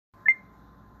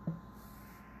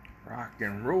Rock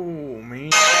and roll,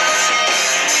 man. I'll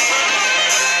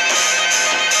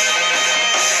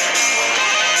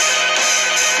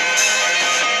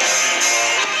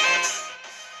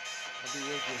be with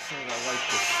you as soon as I light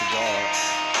this cigar.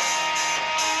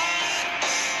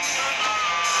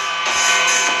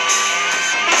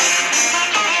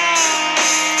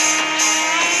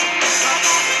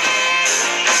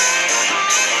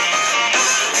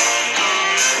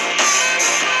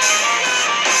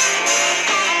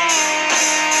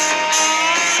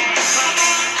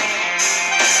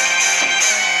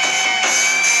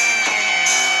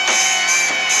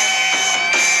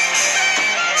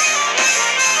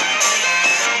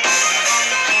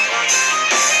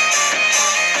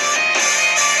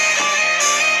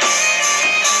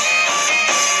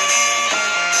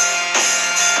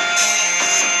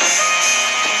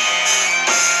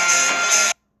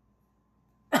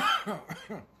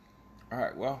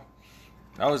 Alright, well,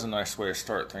 that was a nice way to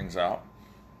start things out.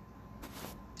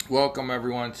 Welcome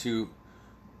everyone to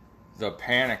the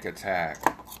Panic Attack.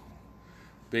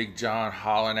 Big John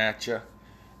hollering at you.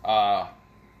 A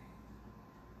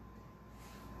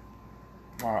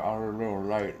little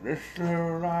light. This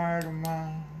little light of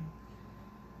mine,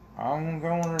 I'm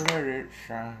gonna let it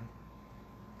shine.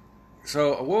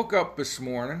 So I woke up this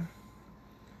morning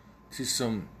to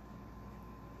some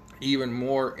even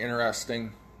more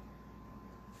interesting,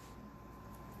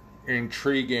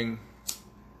 intriguing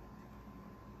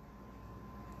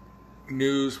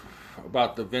news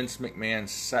about the Vince McMahon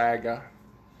saga,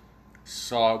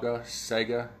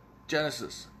 Sega,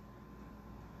 Genesis.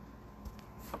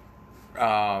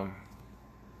 Remember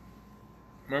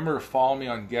to follow me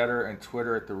on Getter and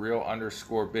Twitter at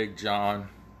 @thereal_Big John.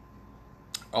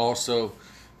 Also,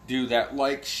 do that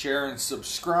like, share, and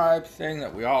subscribe thing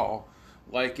that we all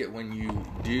like it when you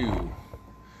do.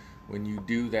 When you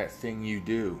do that thing you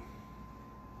do.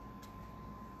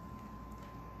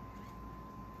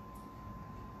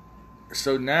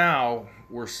 So now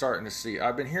we're starting to see.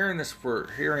 I've been hearing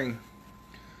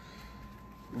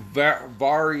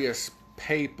various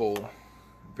people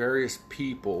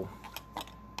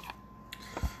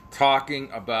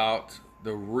talking about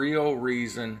the real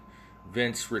reason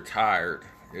Vince retired.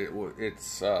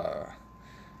 It's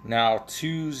now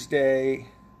Tuesday,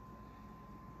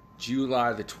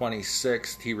 July the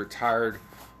 26th. He retired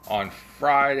on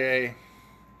Friday,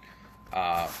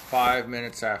 5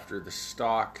 minutes after the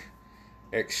stock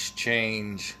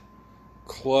exchange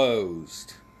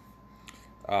closed.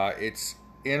 It's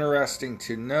interesting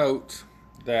to note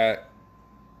that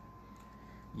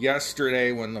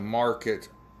yesterday when the market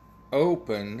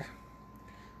opened,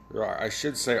 or I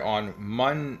should say on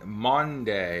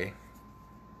Monday,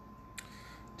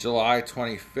 July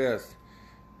 25th,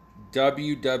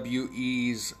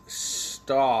 WWE's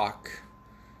stock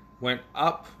went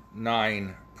up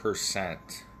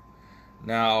 9%.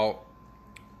 Now,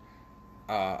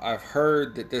 I've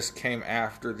heard that this came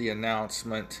after the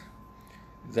announcement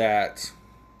that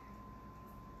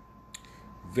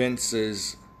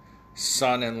Vince's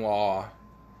son-in-law,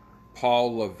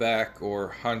 Paul Levesque, or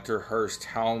Hunter Hearst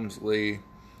Helmsley,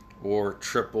 or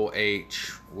Triple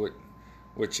H,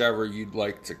 whichever you'd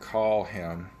like to call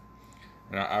him.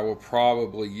 And I will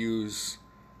probably use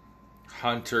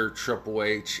Hunter, Triple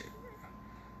H,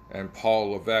 and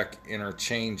Paul Levesque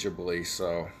interchangeably,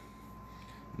 so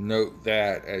note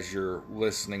that as you're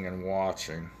listening and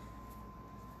watching.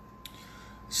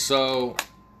 So,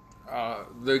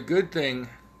 the good thing,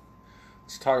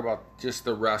 let's talk about just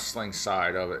the wrestling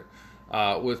side of it.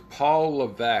 With Paul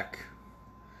Levesque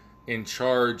in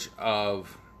charge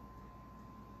of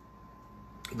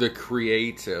the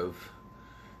creative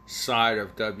side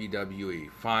of WWE,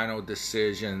 final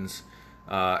decisions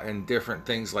and different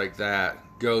things like that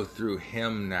go through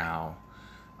him now.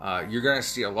 You're going to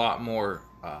see a lot more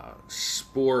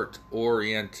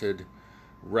sport-oriented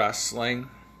wrestling.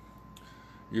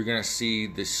 You're going to see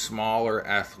the smaller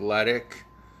athletic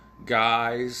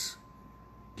guys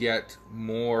get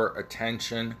more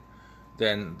attention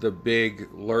than the big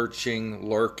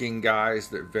lurking guys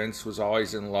that Vince was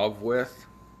always in love with.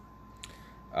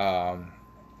 I'm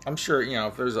sure,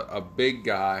 if there's a big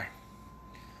guy,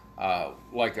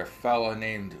 like a fella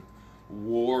named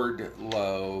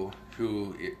Wardlow,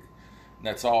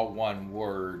 that's all one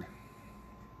word,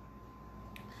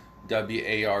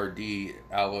 Wardlow,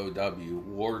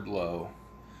 Wardlow,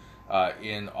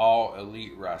 in All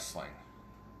Elite Wrestling.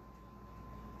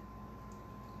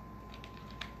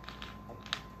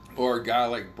 Or a guy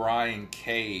like Brian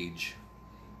Cage,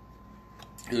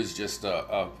 who's just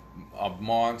a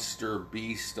monster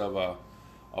beast of a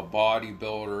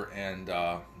bodybuilder and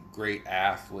great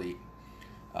athlete.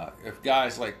 If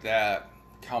guys like that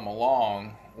come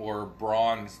along, or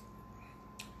Braun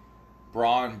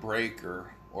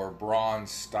Breaker, or Braun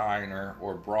Steiner,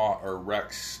 or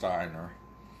Rex Steiner,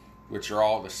 which are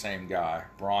all the same guy.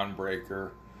 Braun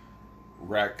Breaker,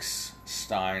 Rex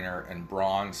Steiner, and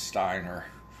Braun Steiner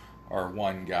are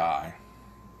one guy.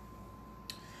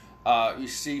 You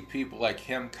see people like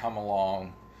him come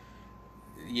along.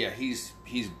 Yeah, he's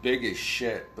big as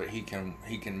shit, but he can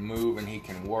move and he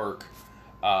can work.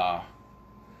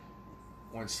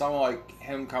 When someone like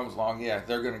him comes along, yeah,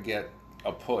 they're gonna get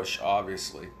a push,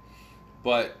 obviously.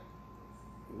 But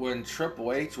when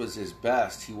Triple H was his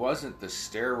best, he wasn't the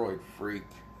steroid freak.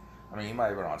 I mean, he might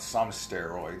have been on some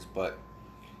steroids, but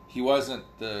he wasn't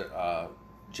the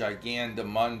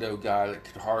gigandamundo guy that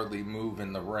could hardly move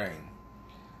in the ring.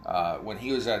 When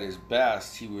he was at his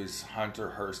best, he was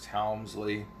Hunter Hearst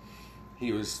Helmsley.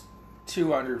 He was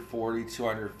 240,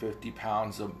 250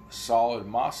 pounds of solid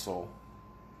muscle.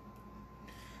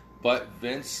 But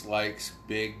Vince likes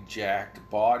big, jacked,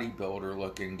 bodybuilder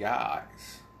looking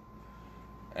guys.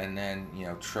 And then,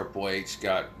 Triple H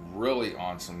got really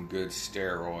on some good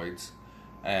steroids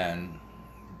and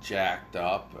jacked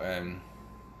up, and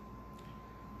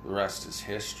the rest is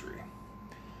history.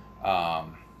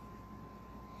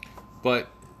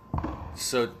 But,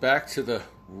 so back to the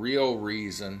real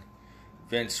reason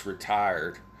Vince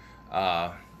retired.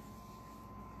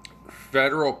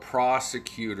 Federal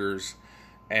prosecutors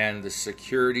and the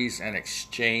Securities and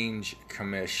Exchange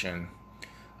Commission,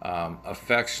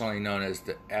 affectionately known as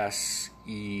the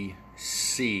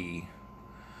SEC,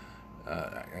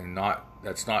 and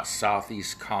that's not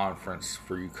Southeast Conference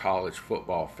for you college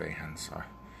football fans.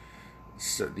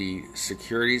 So the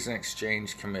Securities and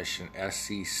Exchange Commission,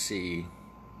 SEC,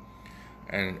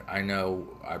 and I know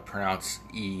I pronounce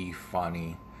E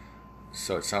funny,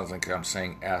 so it sounds like I'm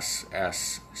saying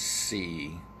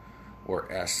SSC or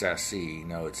SSE.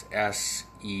 No, it's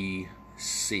SEC.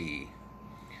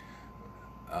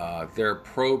 They're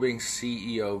probing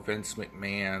CEO Vince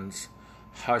McMahon's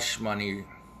hush money,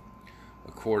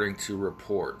 according to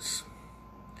reports.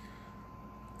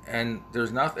 And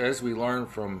there's nothing, as we learned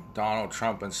from Donald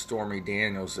Trump and Stormy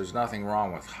Daniels, there's nothing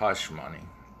wrong with hush money.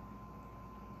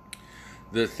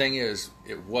 The thing is,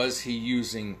 was he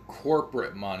using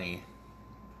corporate money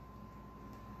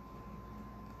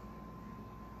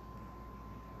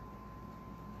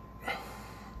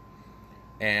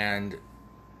and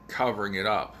covering it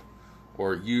up,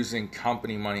 or using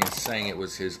company money and saying it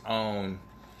was his own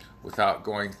without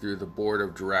going through the board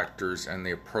of directors and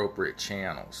the appropriate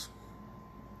channels?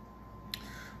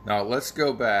 Now, let's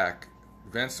go back.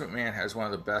 Vince McMahon has one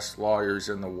of the best lawyers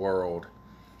in the world,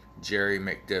 Jerry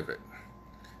McDevitt.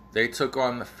 They took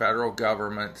on the federal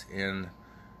government in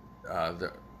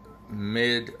the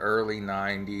early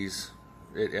 90s.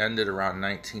 It ended around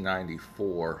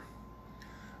 1994.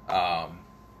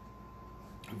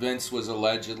 Vince was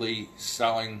allegedly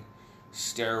selling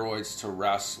steroids to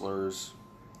wrestlers.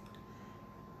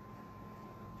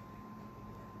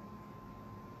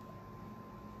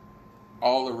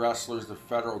 All the wrestlers the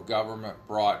federal government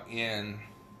brought in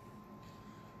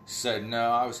said,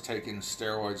 no, I was taking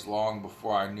steroids long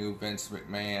before I knew Vince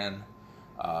McMahon.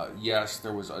 Yes,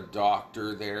 there was a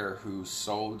doctor there who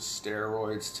sold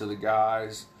steroids to the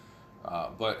guys,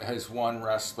 but as one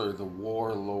wrestler, the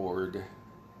Warlord,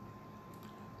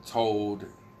 told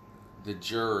the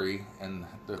jury and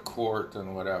the court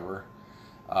and whatever,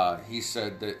 he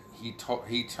said that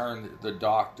he turned the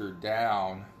doctor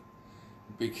down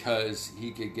because he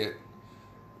could get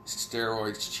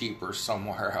steroids cheaper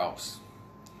somewhere else.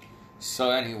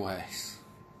 So anyways,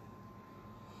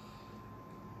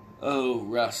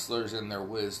 wrestlers and their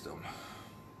wisdom.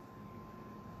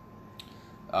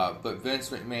 But Vince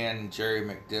McMahon and Jerry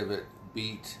McDevitt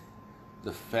beat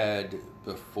the Fed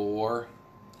before.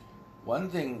 One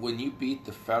thing, when you beat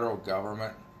the federal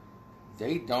government,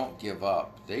 they don't give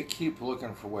up. They keep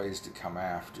looking for ways to come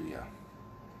after you.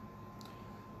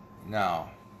 Now,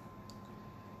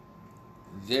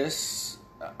 this,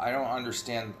 I don't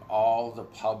understand all the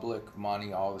public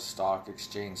money, all the stock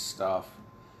exchange stuff,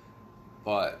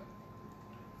 but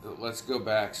let's go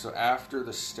back. So after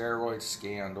the steroid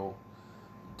scandal,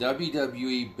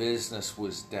 WWE business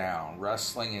was down.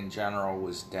 Wrestling in general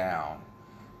was down.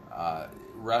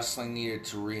 Wrestling needed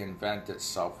to reinvent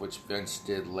itself, which Vince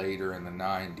did later in the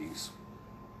 90s.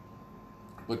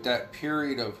 But that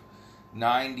period of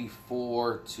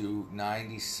 94 to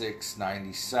 96,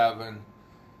 97,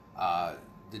 the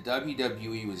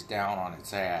WWE was down on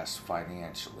its ass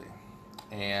financially.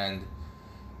 And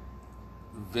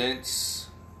Vince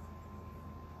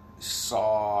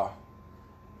saw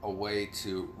a way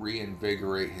to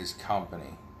reinvigorate his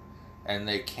company, and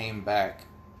they came back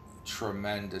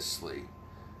tremendously.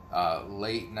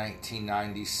 Late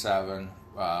 1997,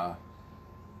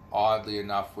 oddly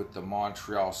enough, with the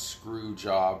Montreal screw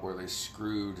job where they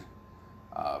screwed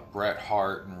Bret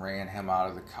Hart and ran him out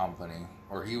of the company,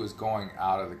 or he was going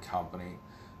out of the company,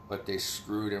 but they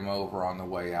screwed him over on the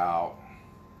way out.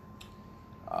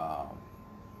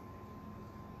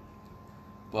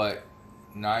 But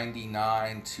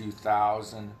 99,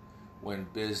 2000, when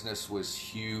business was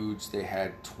huge, they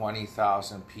had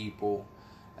 20,000 people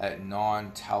at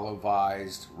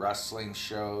non-televised wrestling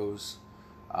shows.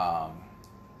 They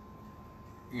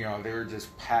were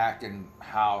just packing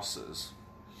houses.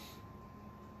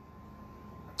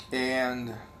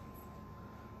 And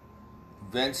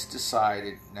Vince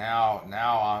decided, now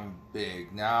I'm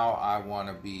big. Now I want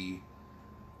to be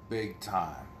big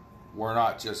time. We're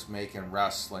not just making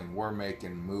wrestling, we're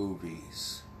making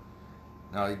movies.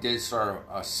 Now, he did start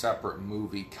a separate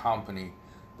movie company,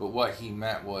 but what he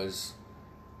meant was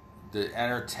the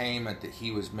entertainment that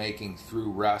he was making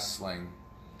through wrestling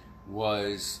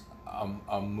was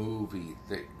a movie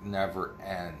that never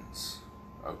ends,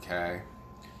 okay?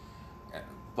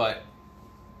 But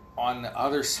on the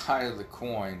other side of the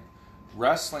coin,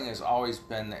 wrestling has always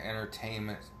been the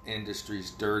entertainment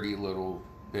industry's dirty little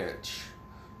bitch,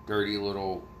 dirty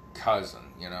little cousin,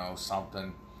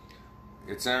 something.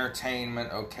 It's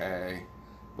entertainment, okay,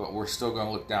 but we're still going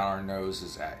to look down our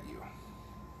noses at you.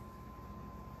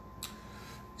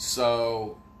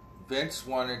 So Vince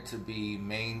wanted to be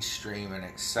mainstream and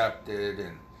accepted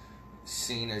and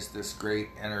seen as this great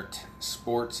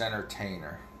sports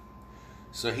entertainer.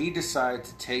 So he decided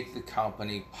to take the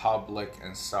company public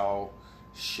and sell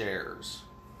shares.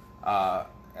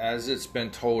 As it's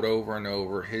been told over and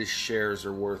over, his shares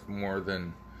are worth more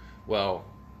than,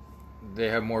 they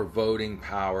have more voting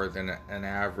power than an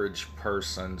average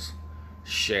person's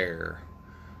share.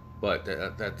 But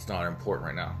that's not important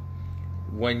right now.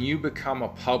 When you become a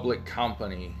public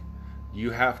company,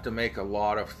 you have to make a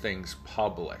lot of things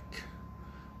public,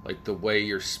 like the way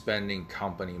you're spending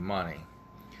company money.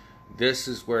 This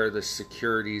is where the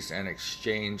Securities and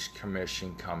Exchange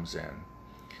Commission comes in.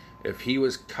 If he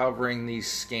was covering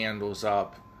these scandals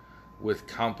up with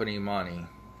company money,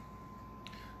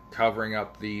 covering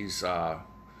up these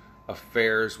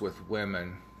affairs with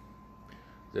women,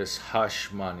 this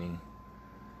hush money,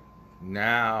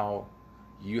 now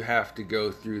you have to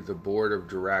go through the board of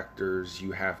directors,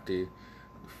 you have to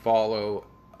follow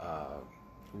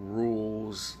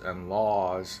rules and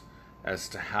laws as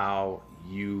to how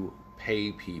you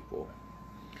pay people.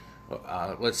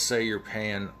 Let's say you're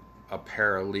paying a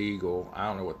paralegal. I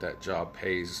don't know what that job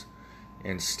pays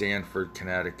in Stamford,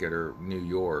 Connecticut or New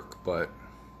York, but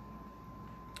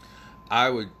I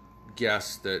would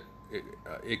guess that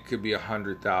it could be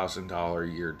 $100,000 a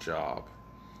year job.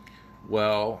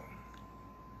 Well,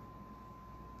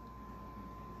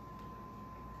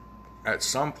 at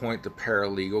some point the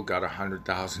paralegal got a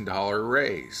 $100,000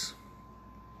 raise.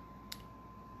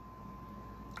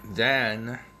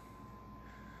 Then,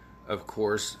 of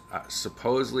course,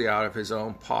 supposedly out of his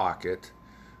own pocket,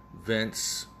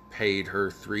 Vince paid her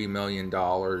 $3 million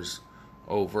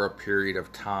over a period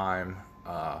of time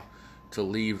to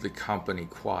leave the company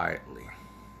quietly.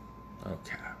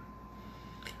 Okay.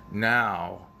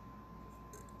 Now,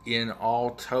 in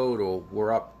all total,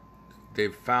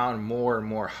 they've found more and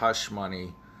more hush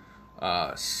money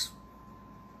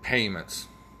payments.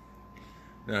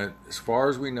 Now, as far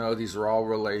as we know, these are all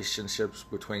relationships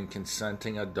between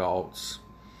consenting adults.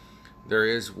 There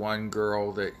is one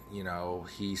girl that,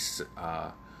 he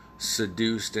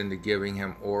seduced into giving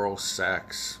him oral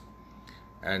sex.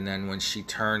 And then when she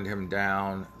turned him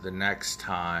down the next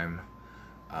time,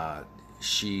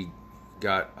 she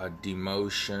got a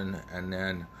demotion, and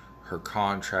then her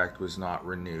contract was not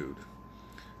renewed.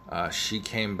 She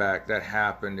came back. That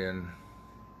happened in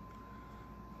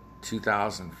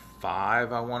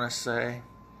 2005, I want to say.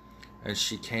 And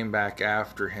she came back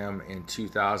after him in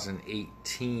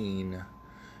 2018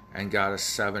 and got a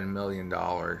 $7 million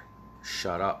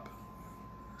shut up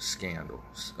scandal,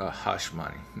 hush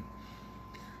money.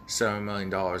 $7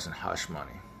 million in hush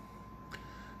money.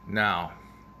 Now,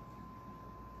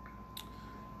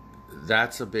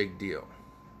 that's a big deal.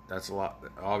 That's a lot.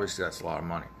 Obviously, that's a lot of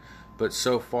money. But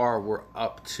so far, we're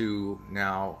up to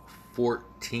now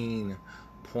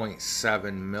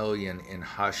 $14.7 million in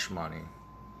hush money.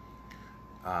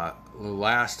 The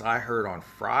last I heard on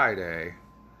Friday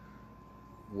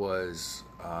was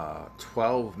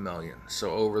 $12 million.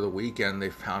 So over the weekend, they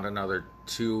found another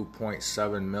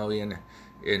 $2.7 million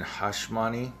in hush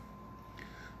money.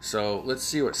 So let's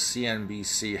see what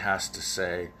CNBC has to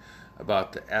say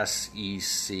about the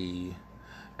SEC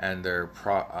and their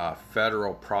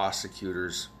federal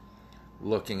prosecutors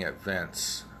looking at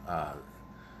Vince.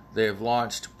 They have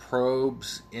launched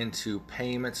probes into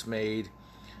payments made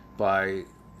by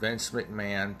Vince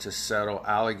McMahon to settle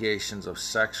allegations of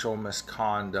sexual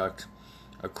misconduct,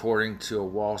 according to a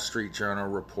Wall Street Journal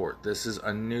report. This is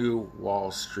a new Wall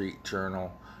Street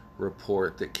Journal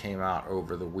report that came out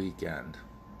over the weekend.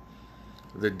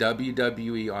 The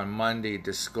WWE on Monday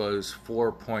disclosed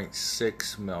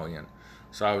 $4.6 million.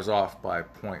 So I was off by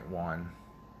 0.1.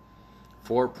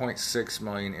 $4.6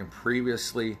 million in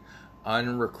previously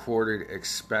unrecorded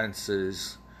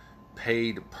expenses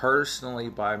paid personally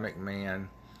by McMahon,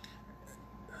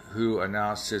 who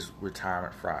announced his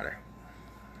retirement Friday.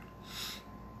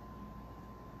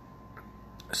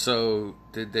 So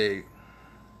did they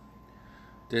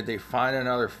find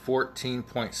another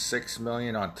 $14.6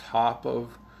 million on top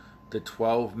of the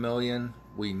 $12 million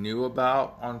we knew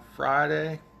about on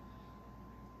Friday?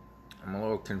 I'm a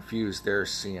little confused there,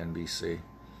 CNBC.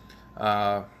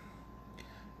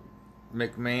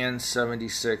 McMahon,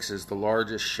 76, is the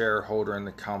largest shareholder in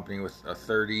the company with a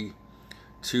 32%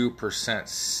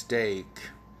 stake.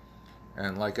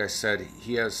 And like I said,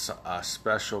 he has a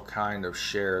special kind of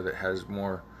share that has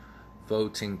more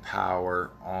voting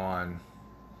power on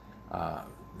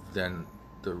than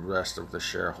the rest of the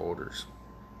shareholders.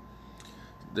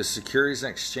 The Securities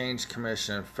and Exchange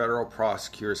Commission and federal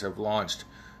prosecutors have launched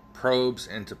probes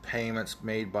into payments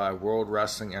made by World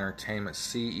Wrestling Entertainment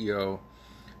CEO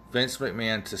Vince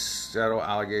McMahon to settle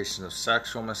allegations of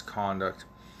sexual misconduct.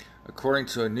 According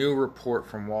to a new report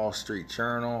from Wall Street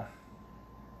Journal,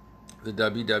 the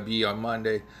WWE on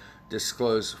Monday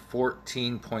disclosed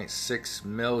 $14.6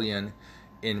 million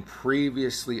in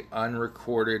previously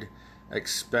unrecorded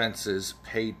expenses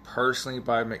paid personally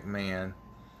by McMahon.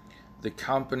 The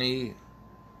company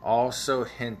also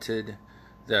hinted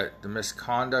that the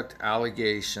misconduct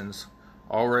allegations,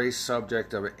 already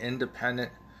subject of an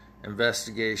independent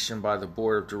investigation by the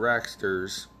board of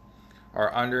directors,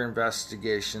 are under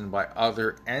investigation by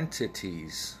other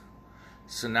entities.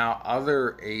 So now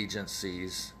other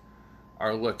agencies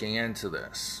are looking into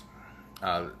this.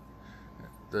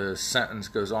 The sentence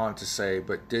goes on to say,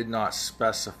 but did not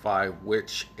specify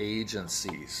which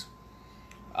agencies.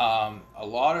 A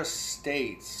lot of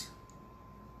states,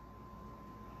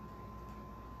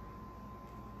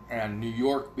 and New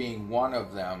York being one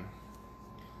of them,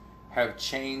 have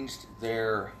changed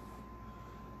their,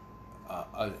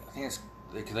 I think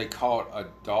they call it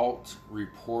adult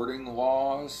reporting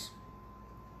laws,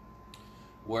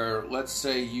 where let's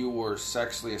say you were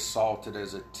sexually assaulted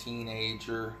as a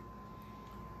teenager.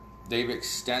 They've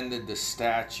extended the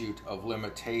statute of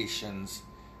limitations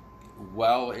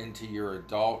well into your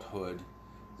adulthood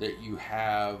that you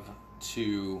have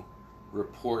to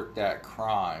report that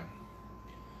crime.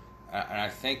 And I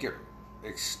think it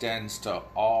extends to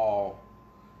all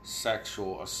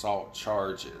sexual assault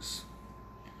charges.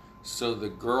 So the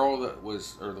girl that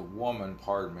was, or the woman,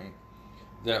 pardon me,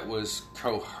 that was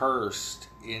coerced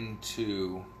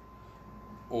into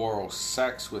oral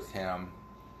sex with him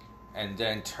and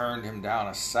then turned him down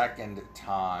a second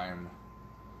time,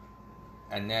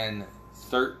 and then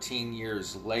 13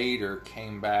 years later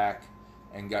came back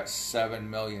and got $7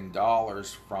 million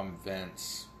from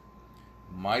Vince,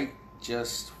 might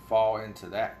just fall into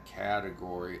that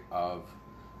category of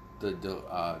the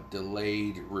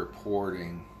delayed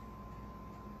reporting.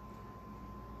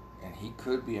 And he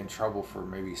could be in trouble for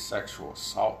maybe sexual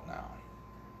assault now.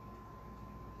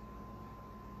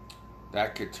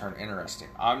 That could turn interesting.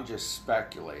 I'm just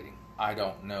speculating. I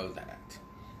don't know that.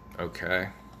 Okay?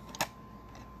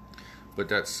 But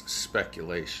that's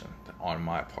speculation on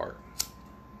my part.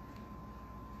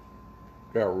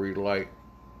 Gotta relight.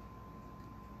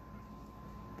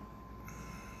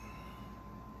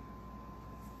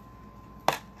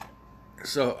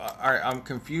 So, alright, I'm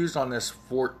confused on this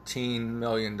 $14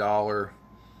 million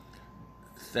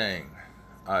thing.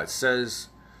 It says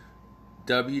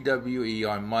WWE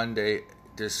on Monday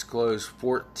disclosed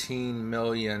 $14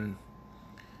 million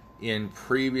in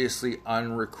previously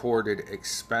unrecorded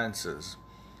expenses.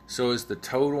 So is the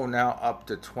total now up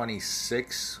to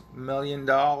 $26 million?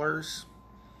 I'll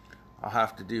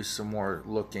have to do some more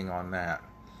looking on that.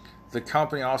 The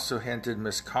company also hinted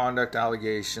misconduct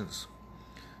allegations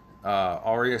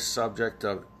already a subject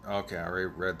of... Okay, I already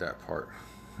read that part.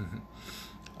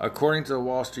 According to the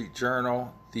Wall Street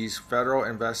Journal, these federal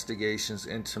investigations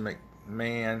into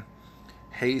McMahon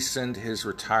hastened his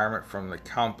retirement from the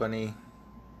company.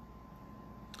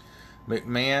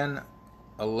 McMahon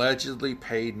allegedly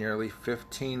paid nearly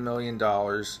 $15 million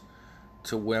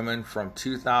to women from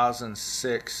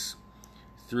 2006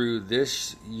 through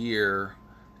this year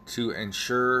to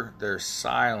ensure their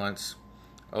silence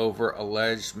over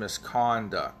alleged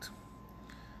misconduct.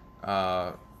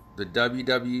 The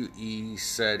WWE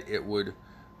said it would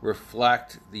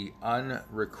reflect the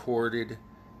unrecorded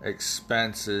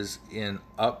expenses in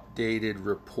updated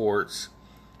reports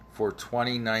for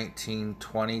 2019,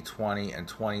 2020, and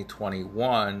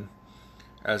 2021,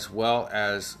 as well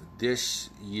as this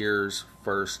year's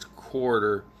first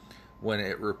quarter when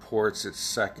it reports its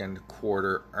second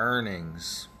quarter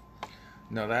earnings.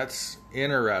 Now that's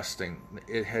interesting.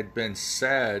 It had been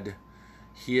said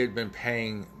he had been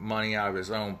paying money out of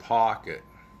his own pocket,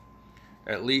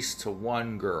 at least to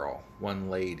one girl, one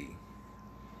lady.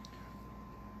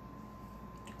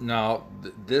 Now,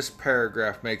 this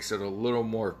paragraph makes it a little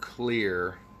more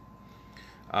clear.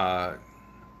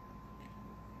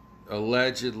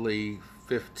 Allegedly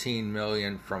 $15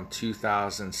 million from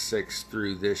 2006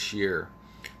 through this year.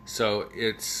 So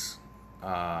it's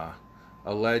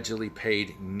allegedly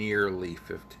paid nearly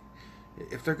 50.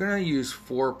 If they're going to use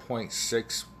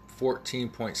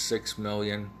 14.6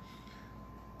 million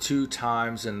two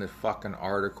times in the fucking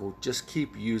article, just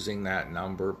keep using that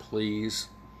number, please.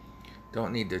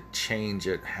 Don't need to change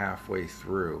it halfway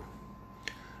through.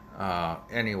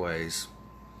 Anyways,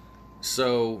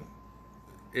 so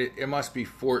it must be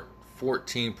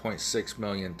 14.6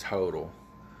 million total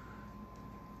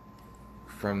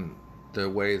from the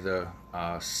way the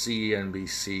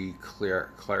CNBC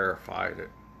clarified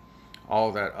it.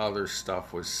 All that other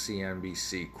stuff was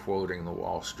CNBC quoting the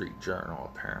Wall Street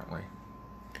Journal, apparently.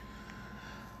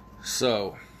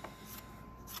 So,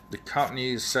 the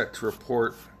company is set to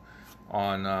report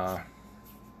on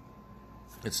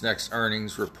its next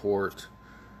earnings report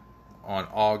on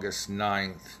August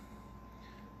 9th,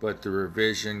 but the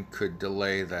revision could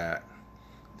delay that.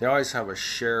 They always have a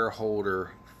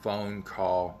shareholder phone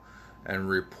call and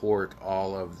report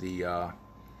all of the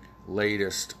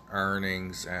latest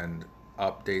earnings and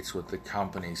updates with the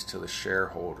companies to the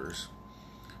shareholders.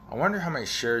 I wonder how many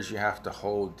shares you have to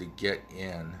hold to get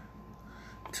in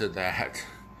to that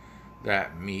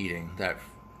meeting, that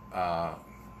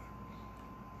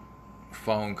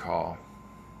phone call.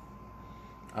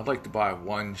 I'd like to buy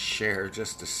one share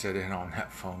just to sit in on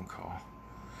that phone call.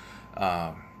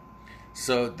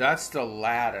 So that's the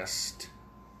latest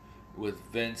with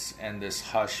Vince and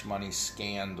this hush money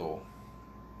scandal.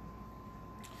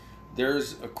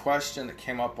 There's a question that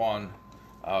came up on,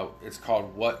 it's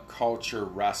called What Culture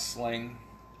Wrestling.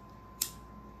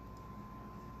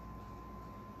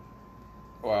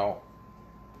 Well,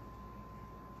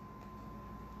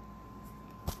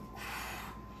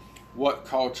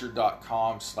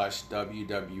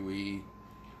 whatculture.com/WWE,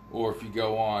 or if you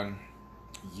go on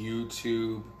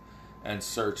YouTube and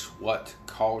search What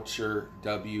Culture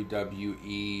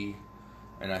WWE,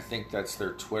 and I think that's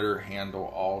their Twitter handle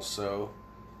also.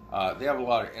 They have a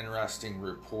lot of interesting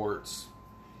reports.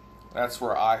 That's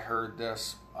where I heard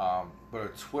this, but a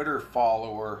Twitter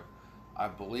follower, I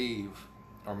believe,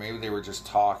 or maybe they were just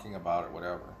talking about it,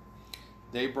 whatever.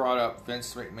 They brought up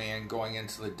Vince McMahon going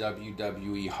into the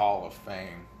WWE Hall of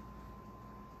Fame.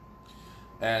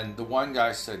 And the one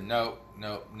guy said, nope,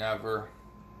 never.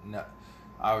 No,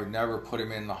 I would never put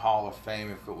him in the Hall of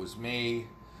Fame if it was me.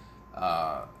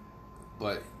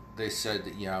 But they said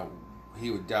that, he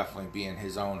would definitely be in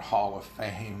his own Hall of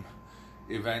Fame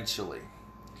eventually.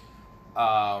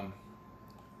 I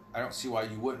don't see why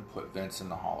you wouldn't put Vince in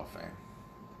the Hall of Fame.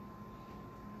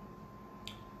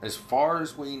 As far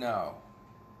as we know,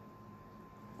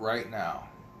 right now,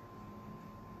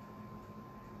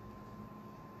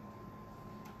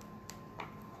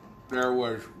 there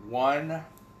was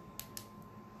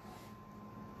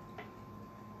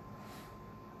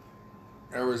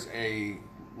a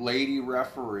lady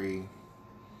referee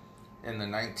in the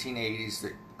 1980s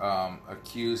that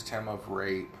accused him of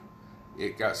rape.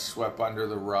 It got swept under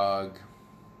the rug.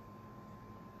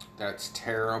 That's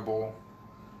terrible.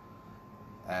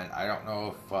 And I don't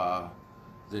know if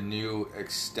the new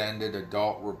extended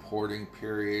adult reporting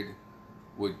period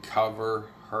would cover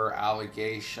her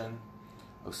allegation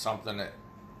of something that,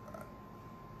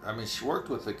 she worked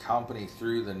with the company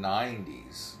through the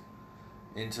 90s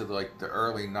into the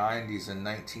early 90s. In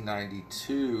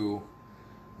 1992,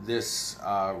 this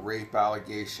rape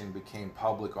allegation became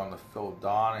public on the Phil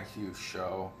Donahue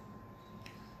show.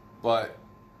 But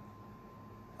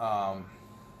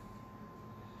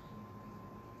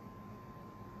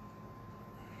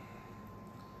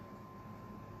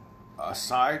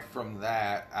aside from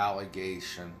that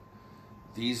allegation,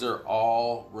 These are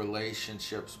all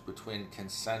relationships between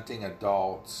consenting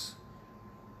adults.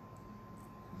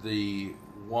 The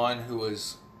one who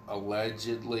is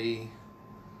allegedly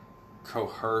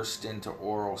coerced into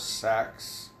oral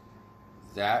sex,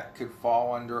 that could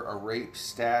fall under a rape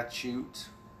statute.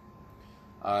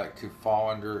 It could fall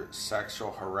under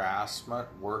sexual harassment,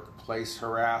 workplace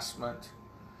harassment.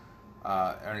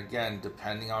 And again,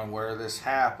 depending on where this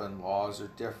happened, laws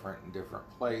are different in different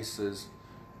places.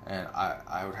 And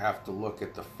I would have to look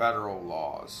at the federal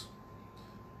laws.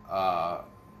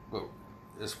 But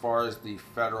as far as the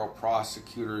Federal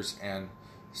Prosecutors and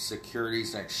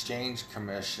Securities and Exchange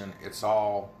Commission, it's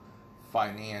all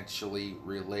financially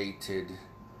related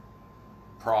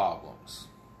problems.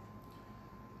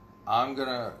 I'm going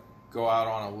to go out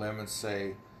on a limb and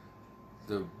say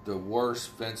the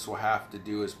worst Vince will have to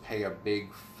do is pay a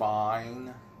big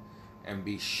fine and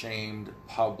be shamed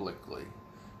publicly.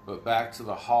 But back to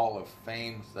the Hall of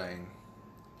Fame thing,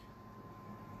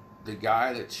 the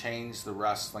guy that changed the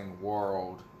wrestling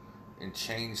world and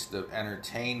changed the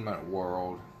entertainment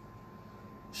world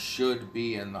should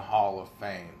be in the Hall of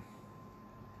Fame.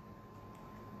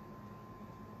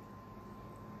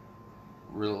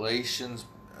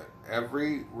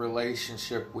 Every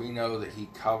relationship we know that he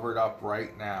covered up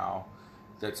right now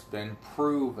that's been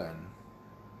proven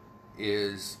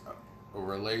is a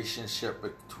relationship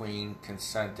between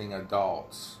consenting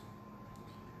adults.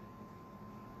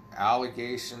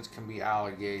 Allegations can be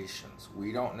allegations.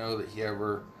 We don't know that he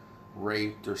ever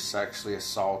raped or sexually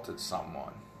assaulted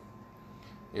someone.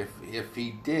 If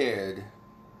he did,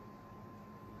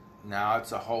 now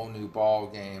it's a whole new ball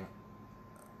game.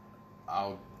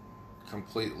 I'll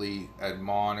completely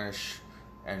admonish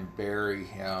and bury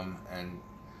him and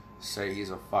say he's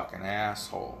a fucking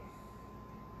asshole.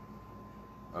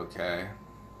 Okay?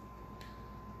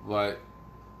 But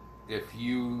if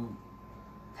you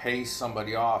pay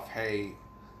somebody off, hey,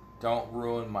 don't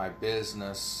ruin my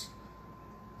business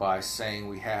by saying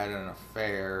we had an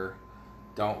affair,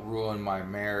 don't ruin my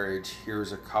marriage,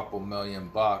 here's a couple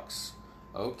 $1,000,000.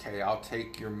 Okay, I'll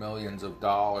take your millions of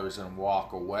dollars and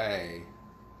walk away.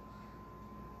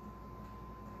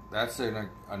 That's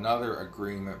another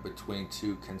agreement between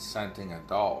two consenting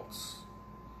adults.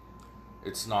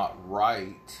 It's not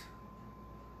right,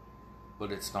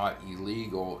 but it's not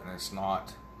illegal, and it's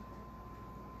not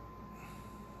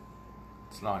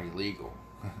illegal.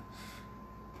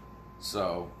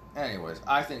 So, anyways,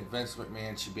 I think Vince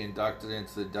McMahon should be inducted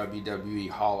into the WWE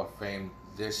Hall of Fame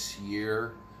this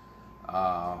year.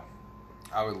 I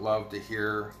would love to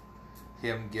hear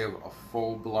him give a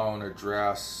full-blown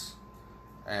address.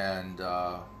 And,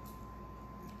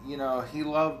 he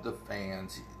loved the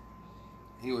fans.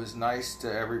 He was nice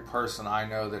to every person I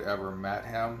know that ever met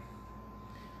him.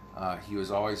 He was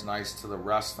always nice to the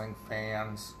wrestling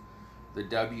fans. The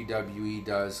WWE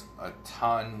does a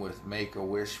ton with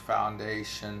Make-A-Wish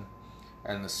Foundation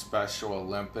and the Special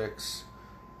Olympics.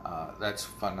 That's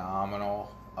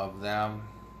phenomenal of them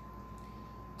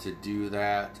to do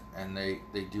that. And they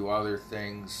do other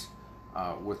things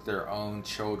with their own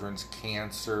children's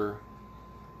cancer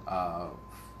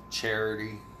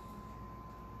charity,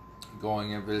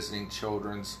 going and visiting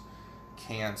children's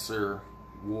cancer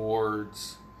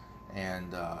wards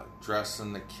and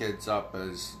dressing the kids up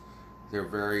as their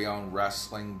very own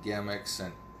wrestling gimmicks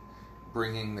and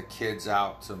bringing the kids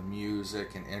out to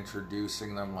music and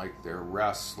introducing them like they're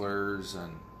wrestlers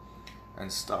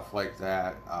and stuff like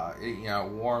that.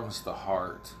 It warms the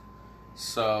heart.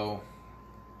 So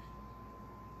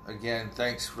again,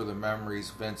 thanks for the memories,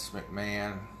 Vince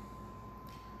McMahon.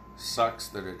 Sucks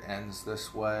that it ends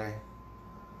this way.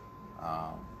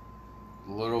 A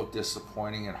little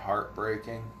disappointing and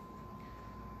heartbreaking.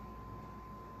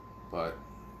 But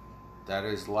that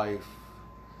is life.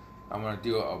 I'm going to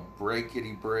do a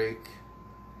breakity break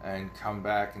and come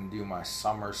back and do my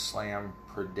SummerSlam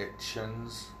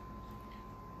predictions.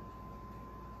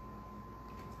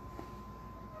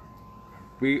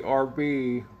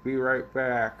 BRB, be right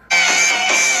back.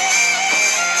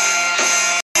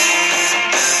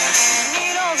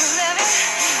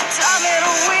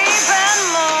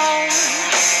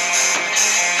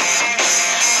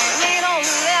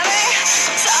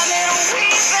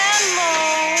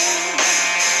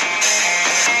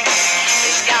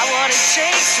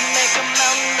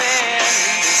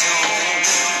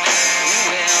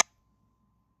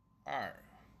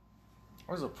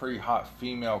 There's a pretty hot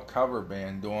female cover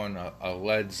band doing a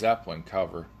Led Zeppelin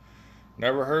cover.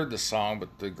 Never heard the song,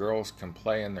 but the girls can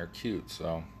play and they're cute,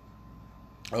 so.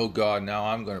 Oh God, now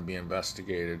I'm going to be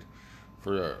investigated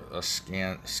for a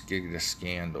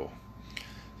scandal.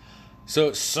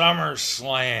 So,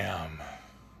 SummerSlam.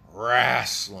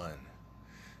 wrestling.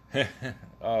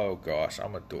 Oh gosh,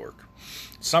 I'm a dork.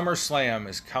 SummerSlam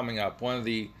is coming up. One of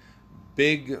the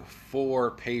big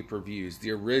 4 pay-per-views.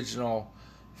 The original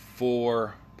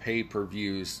 4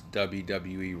 pay-per-views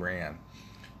WWE ran.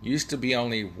 Used to be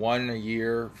only one a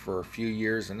year for a few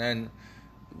years, and then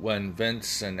when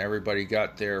Vince and everybody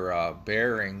got their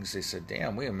bearings, they said,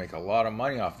 damn, we can make a lot of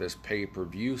money off this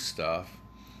pay-per-view stuff.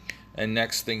 And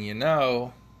next thing you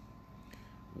know,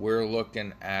 we're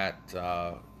looking at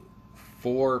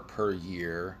 4 per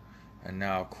year, and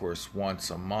now, of course, once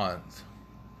a month.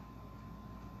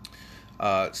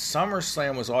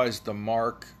 SummerSlam was always the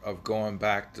mark of going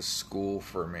back to school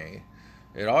for me.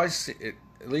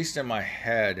 At least in my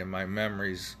head, in my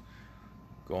memories,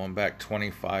 going back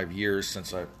 25 years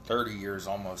 30 years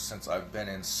almost since I've been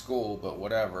in school, but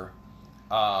whatever.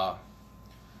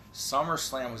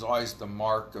 SummerSlam was always the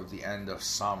mark of the end of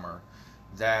summer.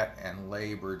 That and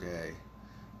Labor Day.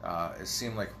 It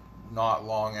seemed like not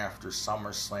long after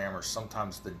SummerSlam, or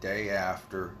sometimes the day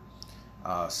after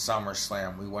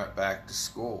SummerSlam, we went back to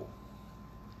school.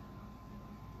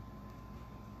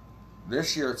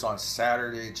 This year it's on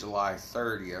Saturday, July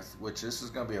 30th, which this is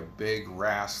going to be a big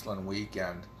wrestling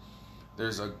weekend.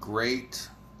 There's a great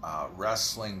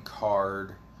wrestling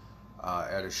card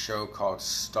at a show called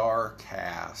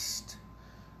StarCast,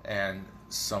 and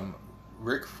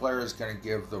Ric Flair is going to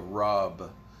give the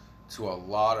rub to a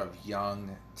lot of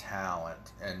young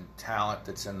talent, and talent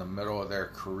that's in the middle of their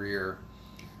career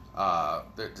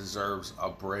that deserves a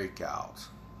breakout.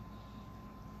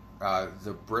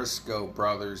 The Briscoe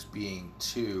brothers being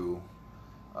 2,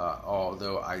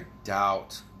 although I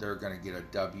doubt they're going to get a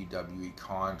WWE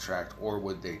contract, or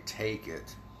would they take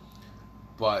it.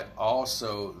 But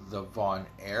also the Von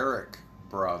Erich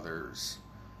brothers,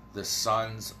 the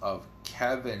sons of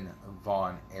Kevin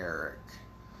Von Erich,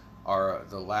 are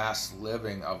the last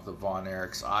living of the Von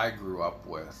Erichs I grew up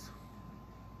with.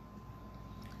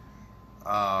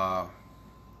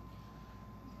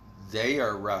 They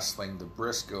are wrestling the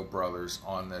Briscoe brothers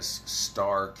on this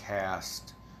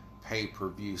StarCast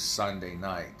pay-per-view Sunday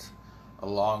night,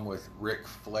 along with Ric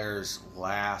Flair's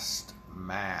last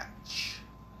match.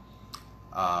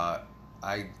 To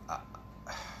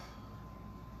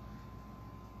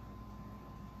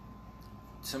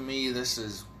me, this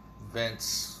is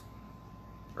Vince,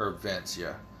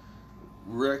 yeah.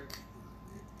 Rick,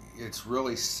 it's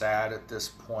really sad at this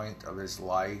point of his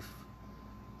life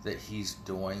that he's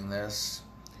doing this,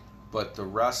 but the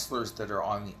wrestlers that are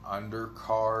on the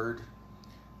undercard,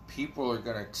 people are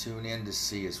going to tune in to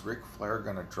see, is Ric Flair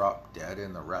going to drop dead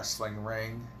in the wrestling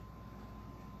ring?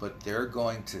 But they're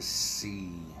going to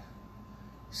see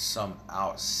some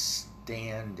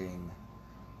outstanding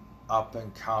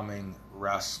up-and-coming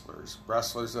wrestlers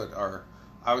that are,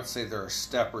 I would say they're a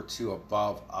step or 2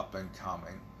 above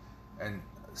up-and-coming, and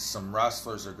some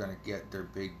wrestlers are going to get their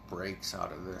big breaks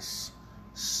out of this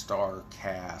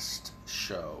StarCast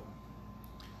show.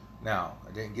 Now,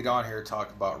 I didn't get on here to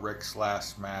talk about Rick's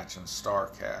last match in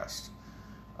StarCast.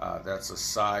 That's a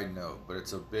side note, but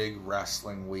it's a big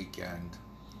wrestling weekend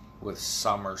with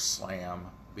SummerSlam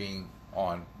being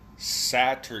on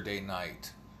Saturday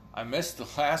night. I missed the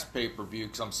last pay-per-view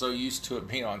because I'm so used to it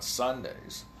being on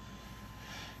Sundays.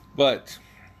 But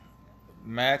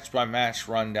match by match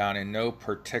rundown in no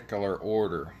particular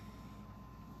order.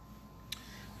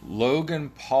 Logan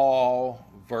Paul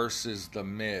versus The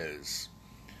Miz.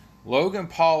 Logan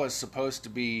Paul is supposed to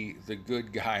be the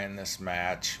good guy in this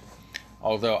match,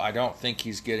 although I don't think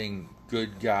he's getting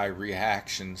good guy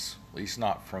reactions, at least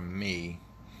not from me.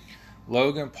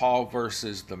 Logan Paul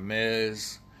versus The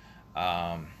Miz.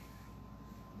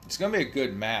 It's going to be a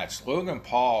good match. Logan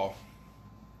Paul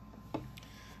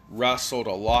wrestled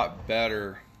a lot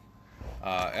better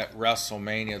at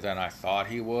WrestleMania than I thought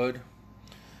he would.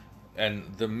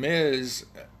 And The Miz,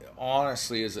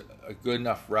 honestly, is a good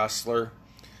enough wrestler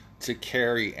to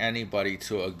carry anybody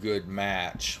to a good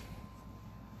match.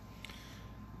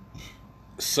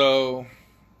 So,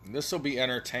 this will be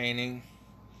entertaining.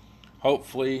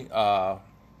 Hopefully,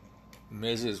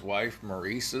 Miz's wife,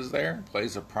 Maurice, is there.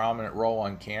 Plays a prominent role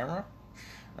on camera.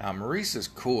 Now, Maurice is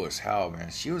cool as hell,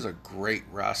 man. She was a great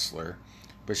wrestler,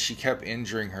 but she kept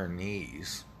injuring her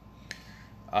knees.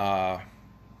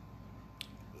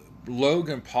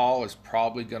 Logan Paul is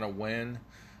probably going to win.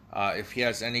 If he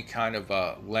has any kind of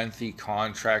a lengthy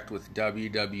contract with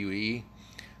WWE,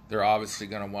 they're obviously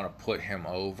going to want to put him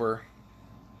over.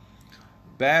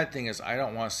 Bad thing is, I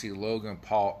don't want to see Logan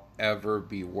Paul ever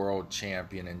be world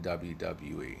champion in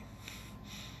WWE.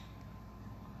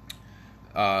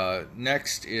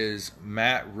 Next is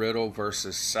Matt Riddle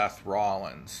versus Seth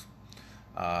Rollins.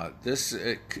 This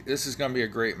is going to be a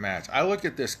great match. I look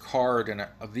at this card, and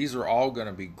these are all going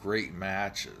to be great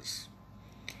matches.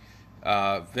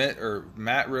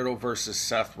 Matt Riddle versus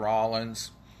Seth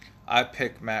Rollins. I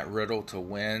pick Matt Riddle to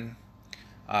win.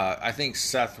 I think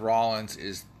Seth Rollins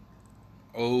is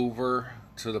over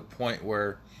to the point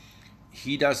where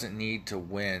he doesn't need to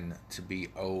win to be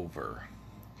over.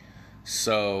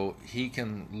 So he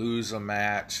can lose a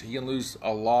match. He can lose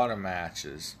a lot of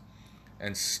matches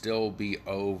and still be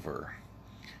over.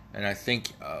 And I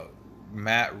think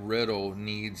Matt Riddle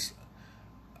needs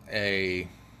a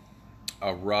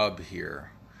rub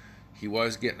here. He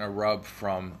was getting a rub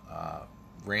from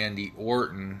Randy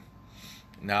Orton.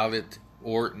 Now that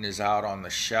Orton is out on the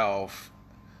shelf,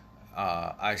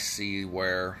 I see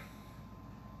where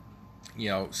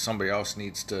somebody else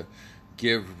needs to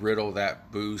give Riddle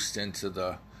that boost into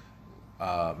the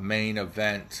main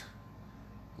event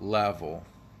level.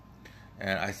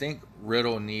 And I think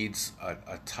Riddle needs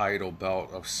a title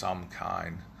belt of some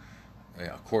kind.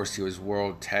 Of course, he was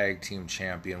World Tag Team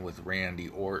Champion with Randy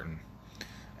Orton.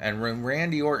 And when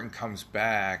Randy Orton comes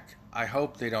back, I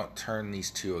hope they don't turn these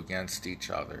two against each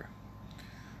other.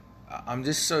 I'm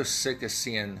just so sick of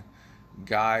seeing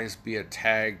guys be a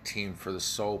tag team for the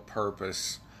sole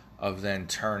purpose of then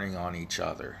turning on each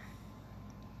other.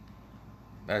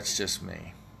 That's just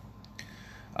me.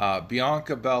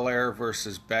 Bianca Belair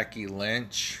versus Becky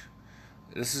Lynch.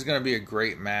 This is going to be a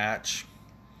great match.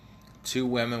 Two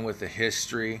women with a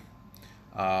history.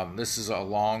 This is a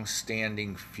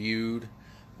long-standing feud.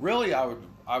 Really, I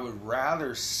would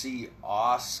rather see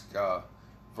Asuka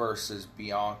versus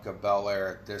Bianca Belair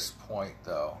at this point,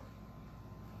 though,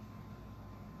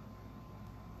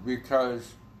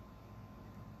 because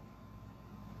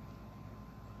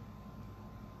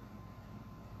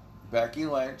Becky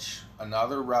Lynch,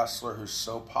 another wrestler who's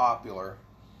so popular,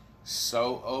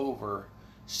 so over,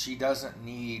 she doesn't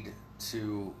need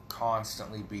to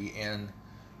constantly be in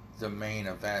the main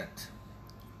event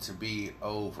to be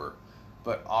over.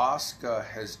 But Asuka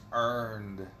has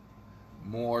earned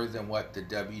more than what the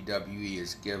WWE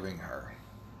is giving her.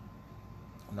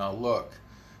 Now look,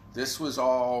 this was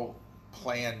all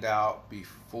planned out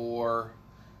before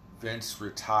Vince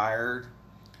retired.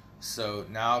 So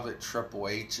now that Triple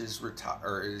H is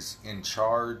in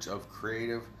charge of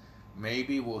creative,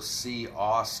 maybe we'll see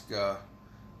Asuka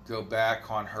go back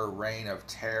on her reign of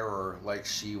terror like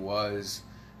she was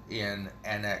in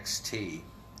NXT.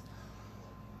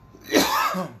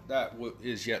 That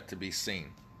is yet to be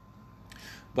seen.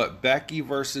 But Becky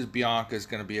versus Bianca is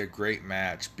going to be a great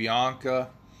match. Bianca,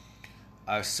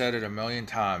 I've said it a million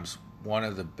times, one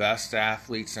of the best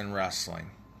athletes in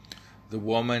wrestling. The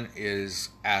woman is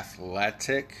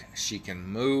athletic. She can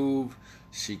move.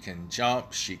 She can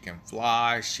jump. She can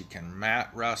fly. She can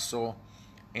mat wrestle.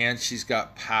 And she's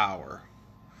got power.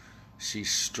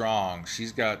 She's strong.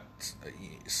 She's got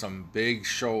some big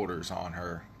shoulders on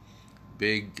her.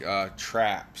 Big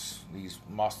traps. These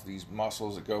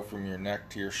muscles that go from your neck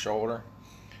to your shoulder.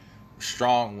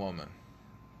 Strong woman.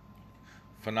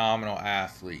 Phenomenal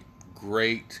athlete.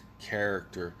 Great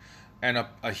character. And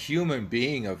a human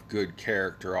being of good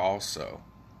character also.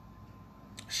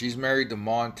 She's married to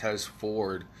Montez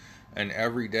Ford, and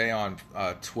every day on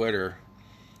Twitter,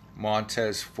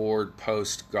 Montez Ford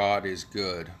posts "God is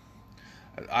good."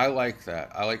 I like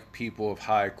that. I like people of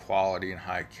high quality and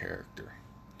high character.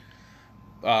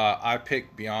 I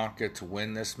picked Bianca to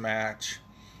win this match.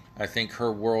 I think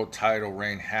her world title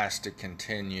reign has to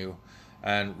continue,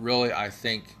 and really, I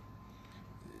think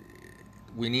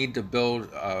we need to build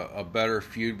a better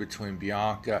feud between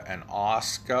Bianca and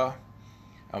Asuka.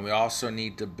 And we also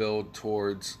need to build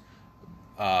towards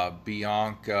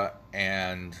Bianca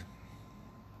and...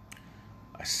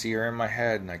 I see her in my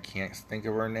head and I can't think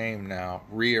of her name now.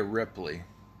 Rhea Ripley.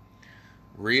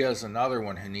 Rhea's another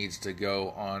one who needs to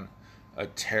go on a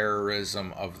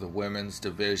terrorism of the women's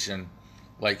division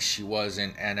like she was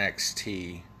in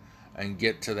NXT and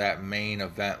get to that main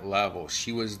event level.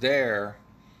 She was there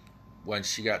when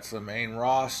she got to the main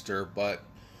roster, but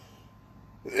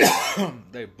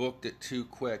they booked it too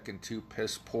quick and too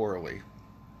piss poorly.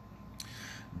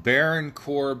 Baron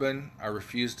Corbin, I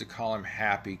refuse to call him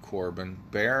Happy Corbin.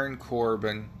 Baron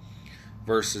Corbin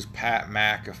versus Pat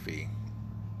McAfee.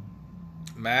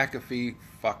 McAfee,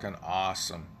 fucking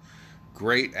awesome.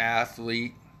 Great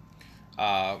athlete.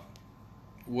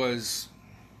 Was,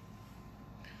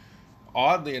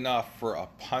 oddly enough, for a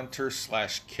punter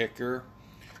 / kicker,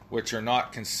 which are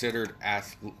not considered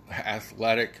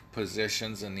athletic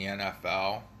positions in the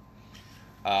NFL.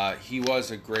 He was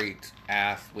a great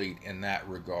athlete in that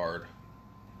regard.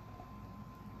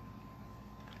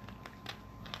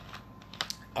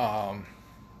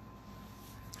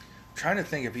 Trying to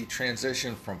think if he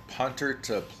transitioned from punter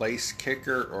to place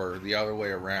kicker or the other way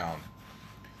around.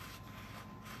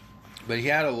 But he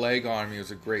had a leg on him. He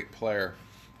was a great player.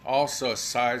 Also, a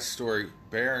side story,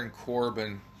 Baron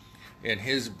Corbin, in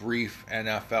his brief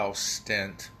NFL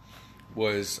stint,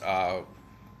 was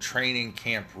training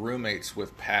camp roommates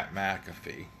with Pat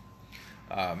McAfee.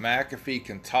 McAfee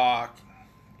can talk.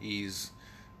 He's,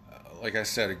 like I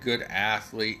said, a good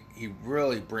athlete. He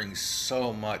really brings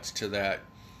so much to that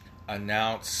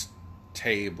announce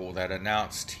table, that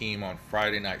announce team on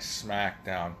Friday Night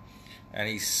SmackDown. And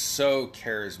he's so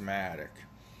charismatic.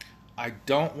 I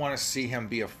don't want to see him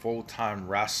be a full-time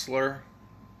wrestler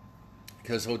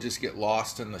because he'll just get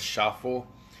lost in the shuffle.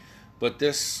 But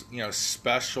this,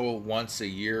 special once a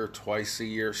year, twice a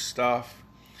year stuff,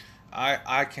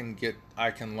 I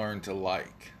can learn to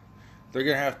like. They're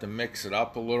gonna have to mix it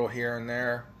up a little here and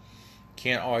there.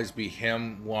 Can't always be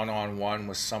him one-on-one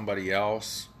with somebody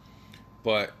else.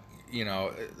 But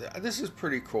this is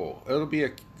pretty cool. It'll be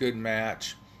a good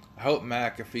match. I hope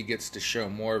McAfee gets to show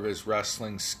more of his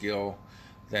wrestling skill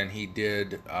than he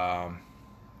did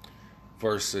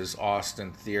versus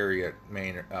Austin Theory at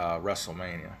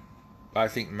WrestleMania. I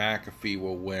think McAfee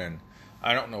will win.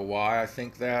 I don't know why I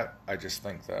think that. I just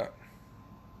think that.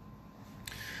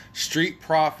 Street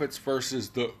Profits versus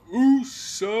the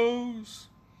Usos.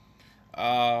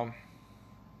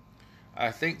 I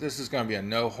think this is going to be a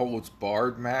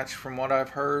no-holds-barred match from what I've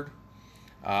heard.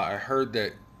 I heard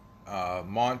that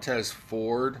Montez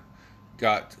Ford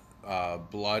got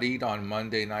bloodied on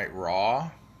Monday Night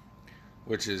Raw,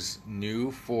 which is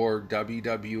new for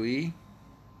WWE.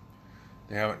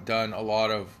 They haven't done a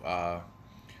lot of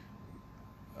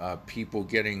people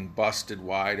getting busted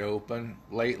wide open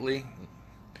lately.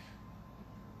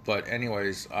 But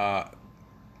anyways, I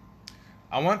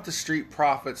want the Street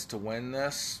Profits to win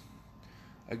this.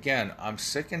 Again, I'm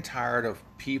sick and tired of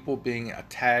people being a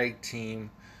tag team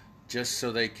just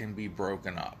so they can be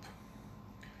broken up.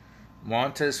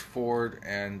 Montez Ford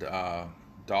and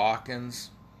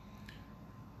Dawkins,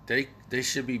 they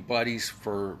should be buddies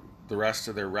for the rest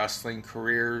of their wrestling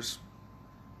careers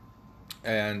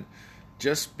and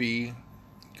just be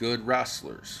good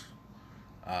wrestlers.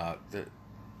 I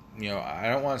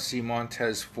don't want to see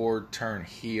Montez Ford turn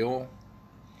heel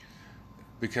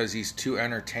because he's too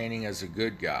entertaining as a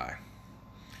good guy.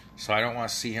 So I don't want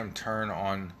to see him turn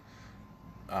on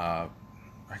I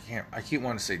keep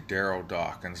wanting to say Daryl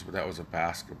Dawkins, but that was a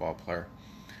basketball player.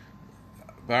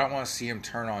 But I don't want to see him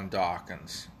turn on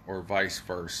Dawkins or vice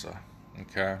versa.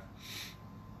 Okay?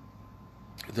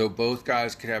 Though both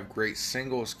guys could have great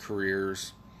singles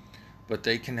careers, but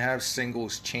they can have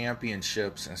singles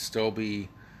championships and still be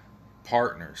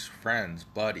partners, friends,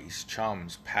 buddies,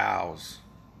 chums, pals.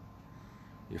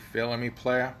 You feeling me,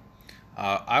 player?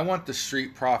 I want the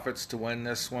Street Profits to win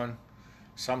this one.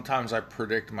 Sometimes I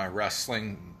predict my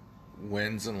wrestling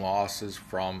wins and losses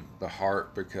from the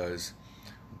heart because,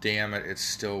 damn it, it's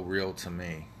still real to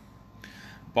me.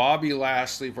 Bobby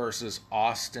Lashley versus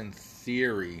Austin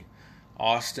Theory.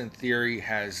 Austin Theory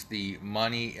has the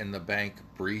Money in the Bank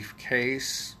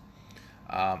briefcase.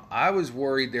 I was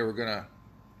worried they were going to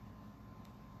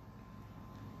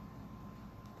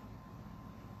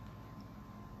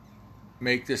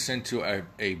make this into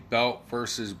a belt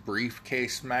versus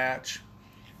briefcase match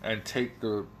and take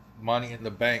the Money in the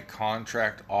Bank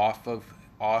contract off of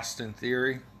Austin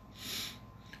Theory.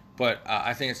 But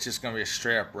I think it's just going to be a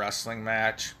straight-up wrestling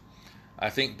match. I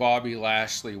think Bobby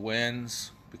Lashley wins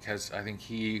because I think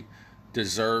he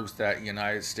deserves that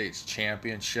United States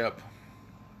Championship.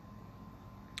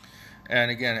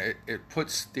 And again, it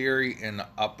puts Theory in the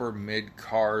upper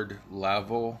mid-card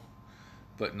level,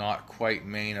 but not quite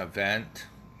main event.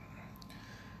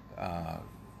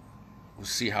 We'll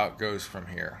see how it goes from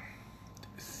here.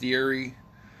 Theory,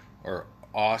 or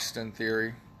Austin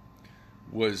Theory,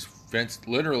 was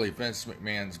literally Vince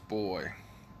McMahon's boy.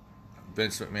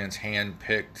 Vince McMahon's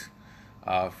hand-picked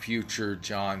future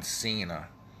John Cena.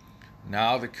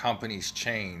 Now the company's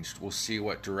changed. We'll see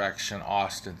what direction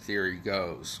Austin Theory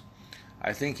goes.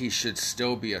 I think he should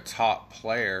still be a top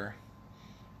player,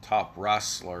 top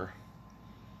wrestler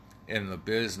in the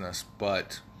business,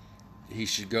 but he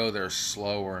should go there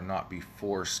slower and not be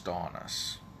forced on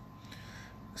us.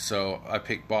 So I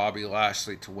picked Bobby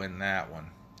Lashley to win that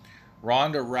one.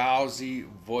 Ronda Rousey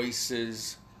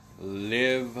voices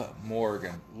Liv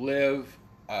Morgan. Liv,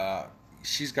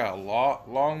 she's got a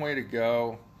long way to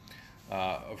go.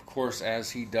 Of course, as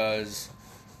he does,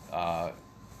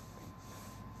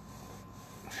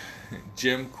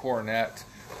 Jim Cornette,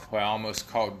 who I almost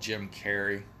called Jim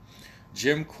Carrey.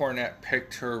 Jim Cornette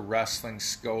picked her wrestling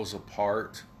skills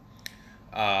apart.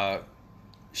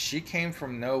 She came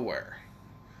from nowhere.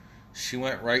 She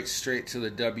went right straight to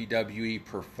the WWE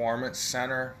Performance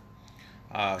Center.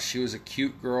 She was a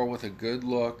cute girl with a good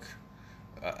look,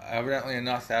 evidently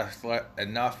enough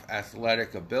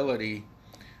athletic ability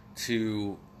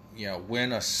to,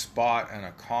 win a spot and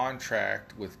a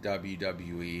contract with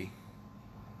WWE.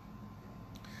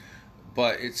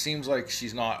 But it seems like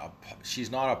she's not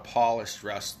a polished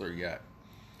wrestler yet.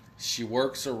 She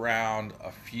works around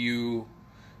a few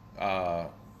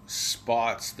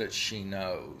spots that she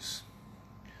knows.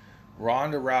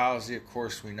 Ronda Rousey, of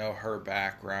course, we know her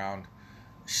background.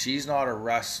 She's not a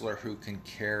wrestler who can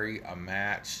carry a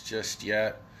match just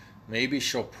yet. Maybe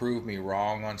she'll prove me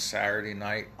wrong on Saturday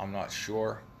night. I'm not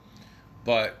sure.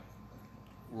 But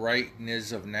right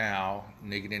niz of now,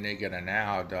 niggity nigga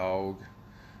now, dog.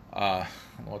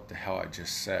 What the hell I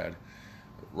just said.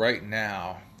 Right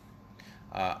now,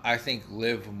 I think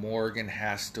Liv Morgan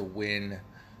has to win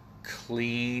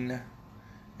clean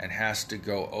and has to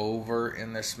go over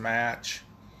in this match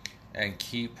and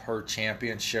keep her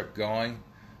championship going.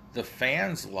 The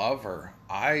fans love her.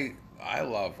 I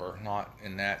love her, not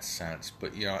in that sense,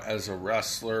 but as a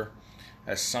wrestler,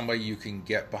 as somebody you can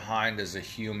get behind as a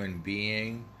human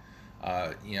being.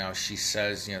 She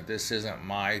says, this isn't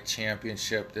my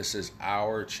championship, this is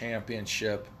our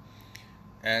championship.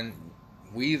 And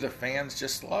we, the fans,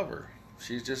 just love her.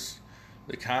 She's just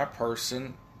the kind of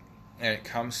person, and it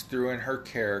comes through in her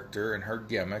character and her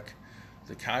gimmick,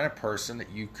 the kind of person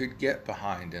that you could get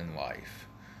behind in life.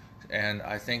 And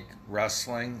I think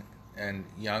wrestling and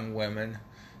young women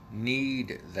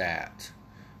need that.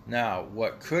 Now,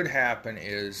 what could happen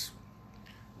is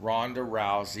Ronda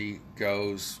Rousey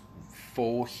goes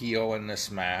full heel in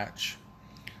this match.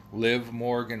 Liv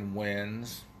Morgan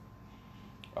wins,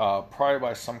 probably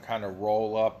by some kind of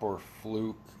roll up or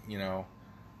fluke,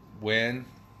 win.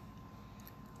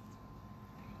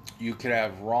 You could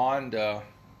have Ronda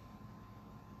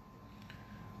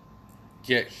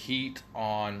get heat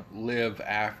on Liv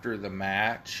after the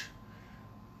match.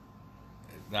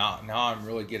 Now I'm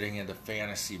really getting into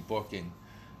fantasy booking.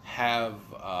 Have,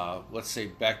 let's say,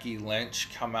 Becky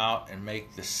Lynch come out and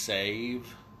make the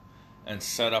save and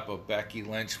set up a Becky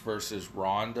Lynch versus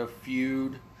Ronda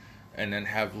feud, and then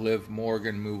have Liv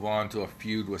Morgan move on to a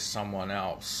feud with someone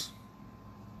else.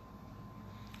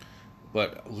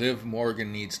 But Liv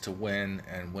Morgan needs to win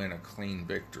and win a clean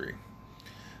victory.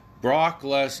 Brock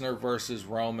Lesnar versus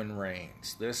Roman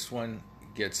Reigns. This one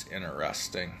gets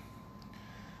interesting.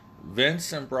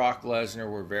 Vince and Brock Lesnar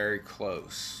were very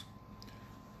close.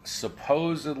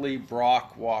 Supposedly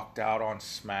Brock walked out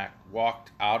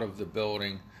of the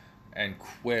building and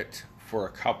quit for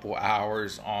a couple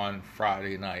hours on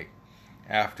Friday night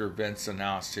after Vince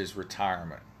announced his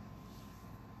retirement.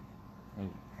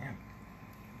 Man.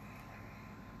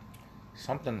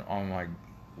 Something on my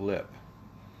lip.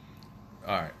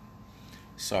 Alright.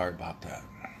 Sorry about that.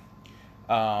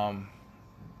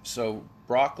 So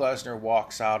Brock Lesnar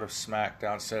walks out of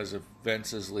SmackDown, says if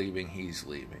Vince is leaving, he's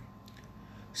leaving.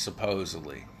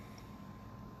 Supposedly.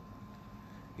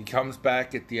 He comes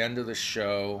back at the end of the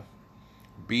show,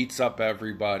 beats up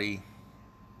everybody,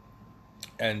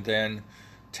 and then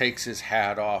takes his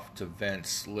hat off to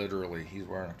Vince, literally. He's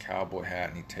wearing a cowboy hat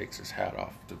and he takes his hat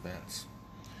off to Vince.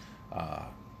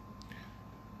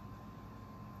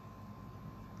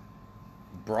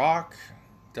 Brock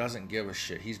doesn't give a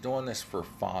shit. He's doing this for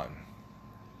fun.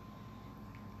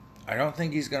 I don't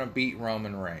think he's going to beat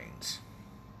Roman Reigns.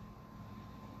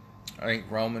 I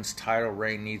think Roman's title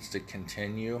reign needs to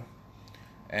continue,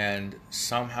 and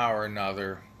somehow or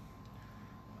another,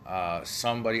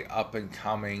 somebody up and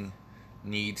coming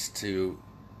needs to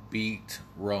beat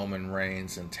Roman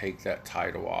Reigns and take that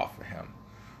title off of him.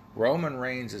 Roman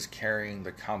Reigns is carrying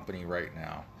the company right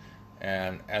now,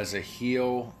 and as a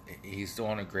heel, he's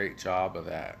doing a great job of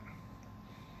that.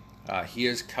 He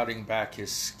is cutting back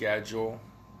his schedule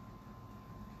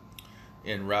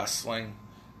in wrestling,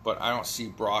 but I don't see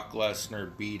Brock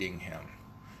Lesnar beating him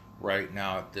right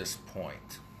now at this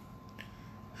point.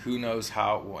 Who knows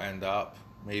how it will end up?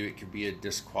 Maybe it could be a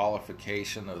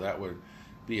disqualification, though that would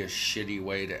be a shitty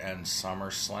way to end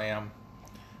SummerSlam.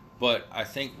 But I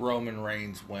think Roman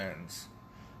Reigns wins.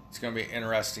 It's going to be an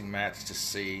interesting match to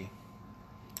see.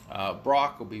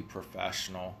 Brock will be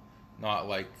professional, not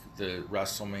like the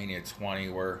WrestleMania 20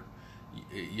 where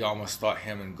you almost thought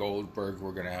him and Goldberg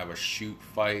were going to have a shoot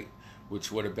fight, which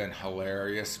would have been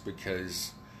hilarious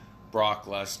because Brock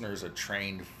Lesnar's a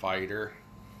trained fighter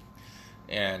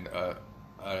and a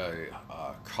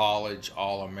college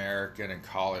All-American and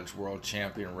college world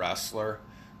champion wrestler.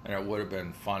 And it would have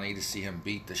been funny to see him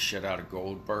beat the shit out of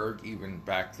Goldberg, even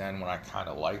back then when I kind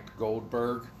of liked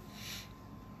Goldberg.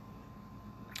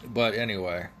 But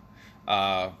anyway,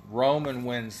 Roman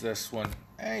wins this one.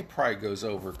 He probably goes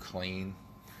over clean.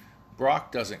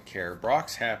 Brock doesn't care.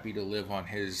 Brock's happy to live on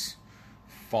his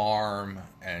farm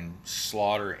and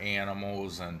slaughter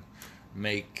animals and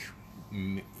make,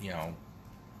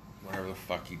 whatever the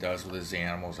fuck he does with his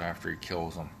animals after he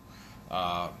kills them.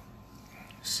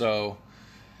 So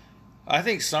I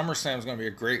think SummerSlam is going to be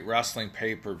a great wrestling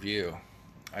pay-per-view.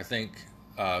 I think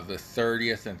the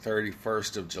 30th and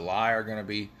 31st of July are going to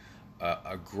be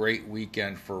a great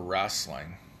weekend for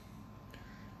wrestling.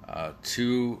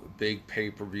 2 big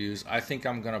pay-per-views. I think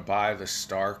I'm going to buy the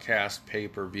StarCast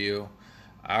pay-per-view.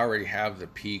 I already have the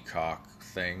Peacock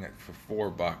thing for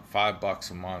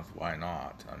 $5 a month. Why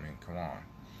not? I mean, come on.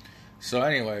 So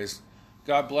anyways,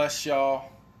 God bless y'all.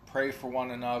 Pray for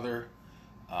one another.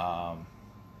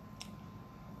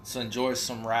 Let's enjoy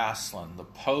some wrestling. The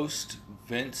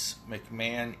post-Vince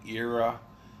McMahon era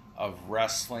of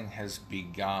wrestling has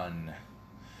begun.